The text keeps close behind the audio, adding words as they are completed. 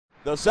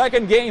The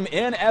second game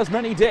in as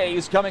many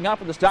days coming up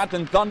for the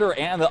Stockton Thunder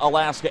and the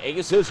Alaksa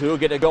Aces, who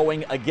get it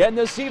going again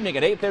this evening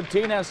at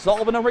 8:15 at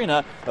Sullivan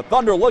Arena. The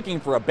Thunder looking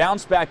for a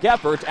bounce-back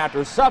effort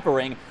after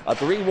suffering a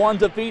 3-1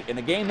 defeat in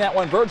a game that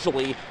went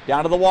virtually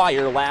down to the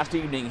wire last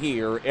evening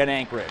here in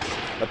Anchorage.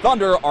 The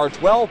Thunder are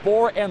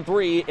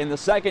 12-4-3 in the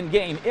second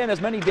game in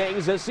as many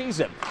days this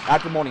season.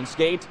 After morning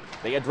skate,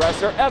 they address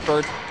their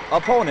effort,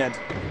 opponent,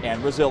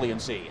 and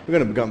resiliency. We're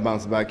going to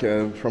bounce back.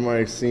 From what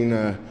I've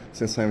seen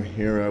since I'm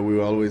here, we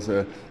were always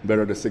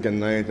better the second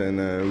night,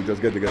 and we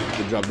just get the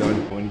job done.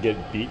 When you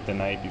get beat the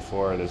night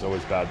before, there's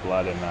always bad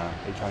blood, and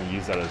they try and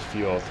use that as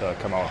fuel to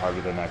come out harder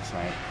the next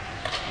night.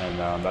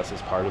 And that's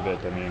just part of it.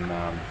 I mean,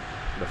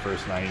 the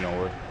first night, we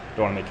don't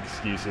want to make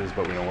excuses,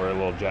 but we're a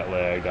little jet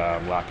lagged,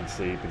 lacking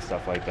sleep and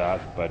stuff like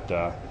that. But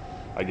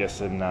I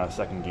guess in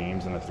second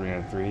games in the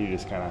 3-on-3, you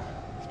just kind of,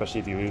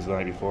 especially if you lose the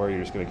night before, you're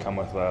just going to come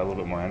with a little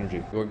bit more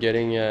energy. We're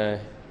getting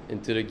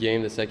into the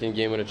game, the second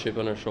game, with a chip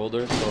on our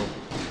shoulder. So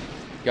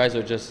guys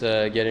are just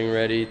getting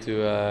ready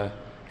to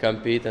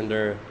compete,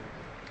 and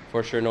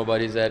for sure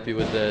nobody's happy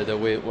with the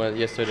way it went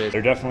yesterday.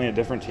 They're definitely a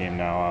different team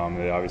now.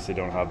 They obviously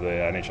don't have the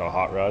NHL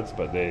hot rods,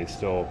 but they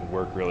still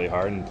work really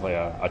hard and play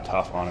a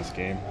tough, honest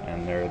game.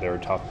 And they're a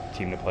tough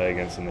team to play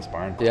against in this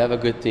barn. They have a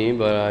good team,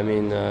 but I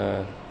mean,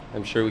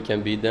 I'm sure we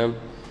can beat them.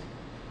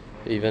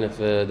 Even if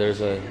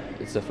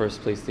it's a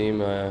first place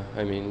team,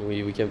 I mean,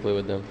 we can play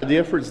with them. The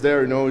effort's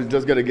there, we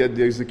just got to get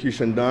the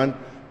execution done.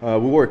 We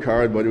work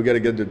hard, but we got to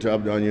get the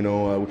job done.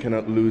 We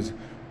cannot lose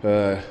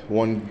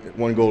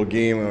one goal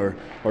game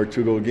or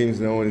 2 goal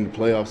games. In the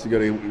playoffs,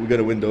 we got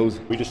to win those.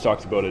 We just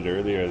talked about it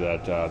earlier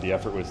that the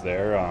effort was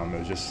there. It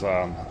was just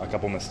a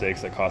couple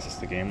mistakes that cost us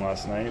the game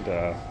last night.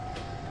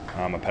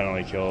 A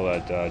penalty kill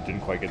that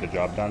didn't quite get the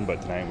job done, but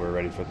tonight we're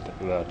ready for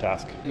the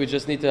task. We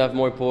just need to have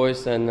more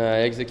poise and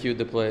execute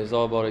the play. It's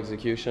all about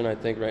execution, I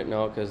think, right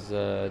now, because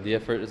the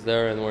effort is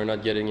there and we're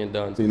not getting it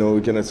done.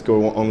 We cannot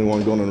score only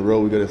one goal in a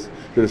row. We got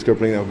to score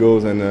plenty of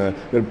goals, and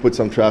got to put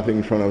some traffic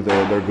in front of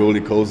their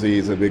goalie. Cozy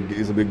is a big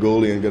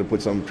goalie, and got to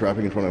put some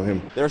traffic in front of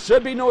him. There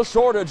should be no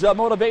shortage of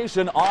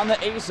motivation on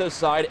the Aces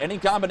side. Any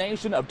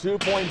combination of 2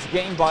 points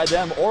gained by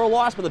them or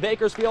lost by the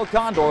Bakersfield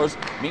Condors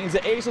means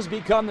the Aces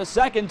become the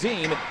second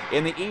team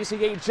in the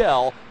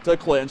ECHL to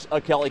clinch a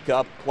Kelly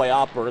Cup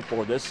playoff berth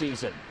for this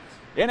season.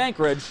 In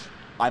Anchorage,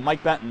 I'm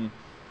Mike Benton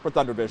for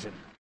Thunder Vision.